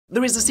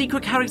There is a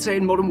secret character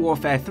in Modern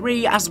Warfare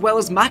 3, as well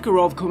as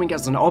Makarov coming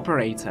as an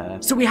operator.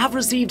 So we have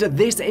received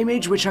this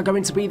image, which are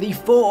going to be the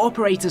 4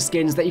 operator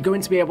skins that you're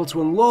going to be able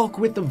to unlock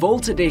with the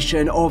Vault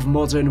Edition of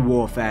Modern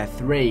Warfare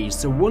 3.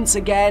 So once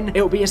again,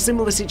 it will be a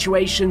similar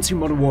situation to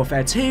Modern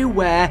Warfare 2,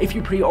 where if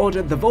you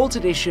pre-ordered the Vault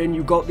Edition,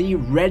 you got the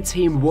Red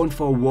Team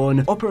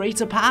 141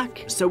 operator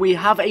pack. So we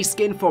have a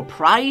skin for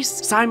Price,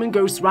 Simon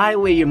Ghost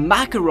Riley,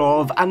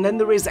 Makarov, and then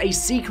there is a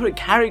secret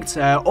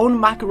character on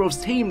Makarov's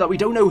team that we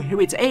don't know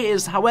who it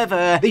is. However,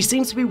 they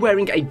seem to be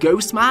wearing a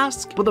ghost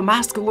mask, but the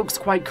mask looks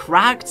quite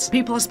cracked.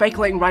 People are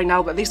speculating right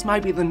now that this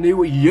might be the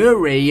new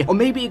Yuri, or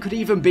maybe it could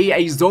even be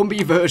a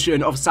zombie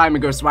version of Simon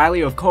Ghost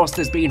Riley. Of course,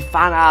 there's been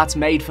fan art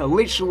made for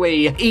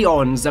literally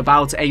eons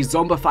about a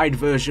zombified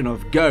version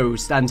of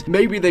Ghost, and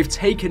maybe they've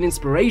taken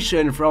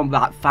inspiration from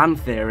that fan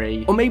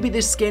theory. Or maybe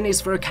this skin is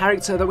for a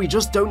character that we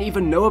just don't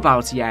even know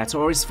about yet,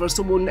 or is for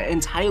someone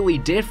entirely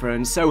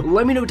different. So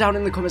let me know down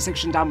in the comment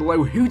section down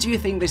below, who do you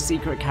think this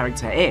secret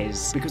character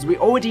is? Because we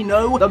already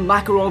know that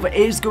Makarov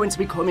is going to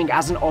be coming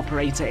as an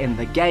operator in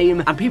the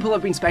game, and people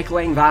have been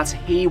speculating that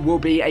he will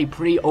be a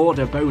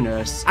pre-order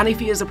bonus. And if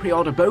he is a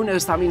pre-order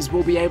bonus, that means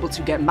we'll be able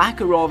to get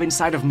Makarov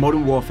inside of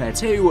Modern Warfare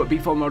 2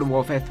 before Modern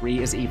Warfare 3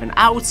 is even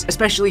out,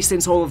 especially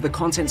since all of the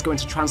content's going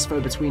to transfer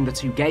between the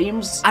 2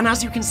 games. And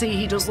as you can see,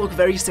 he does look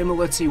very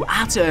similar to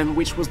Atom,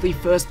 which was the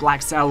first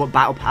Black Cell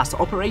Battle Pass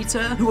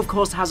operator, who of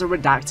course has a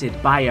redacted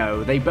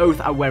bio. They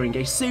both are wearing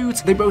a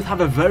suit, they both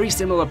have a very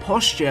similar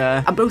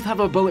posture, and both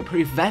have a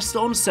bulletproof vest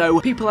on, so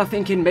people are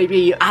thinking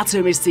maybe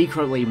Atom is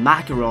secretly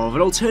Makarov.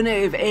 An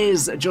alternative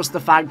is just the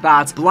fact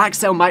that Black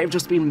Cell might have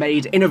just been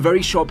made in a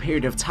very short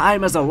period of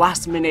time as a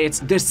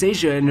last-minute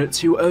decision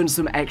to earn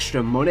some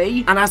extra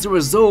money, and as a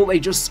result they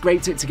just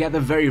scraped it together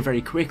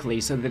very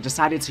quickly, so they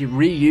decided to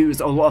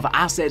reuse a lot of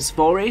assets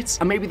for it,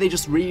 and maybe they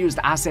just reused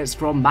assets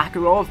from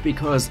Makarov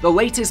because the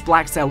latest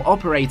Black Cell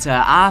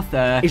operator,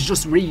 Arthur, is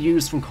just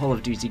reused from Call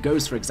of Duty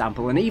Ghosts, for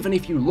example. And even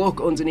if you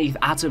look underneath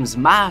Atom's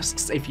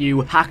masks, if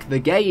you hack the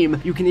game,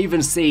 you can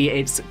even see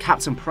it's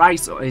Captain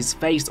Price, his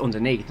face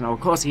underneath. Now of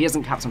course he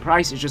isn't Captain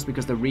Price, it's just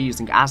because they're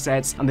reusing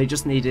assets and they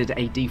just needed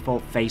a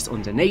default face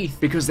underneath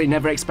because they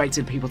never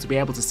expected people to be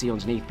able to see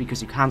underneath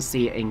because you can't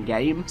see it in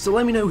game. So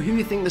let me know who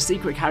you think the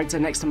secret character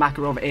next to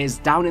Makarov is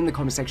down in the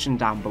comment section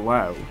down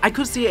below. I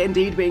could see it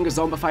indeed being a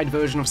zombified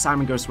version of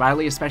Simon Ghost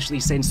Riley, especially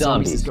since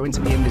Zombies is going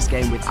to be in this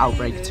game with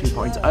Outbreak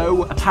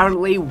 2.0,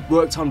 apparently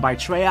worked on by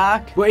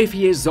Treyarch, but if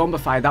he is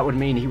zombified that would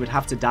mean he would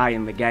have to die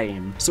in the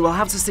game. So we'll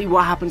have to see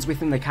what happens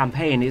within the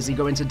campaign. Is he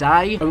going to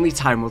die? Only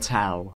time will tell.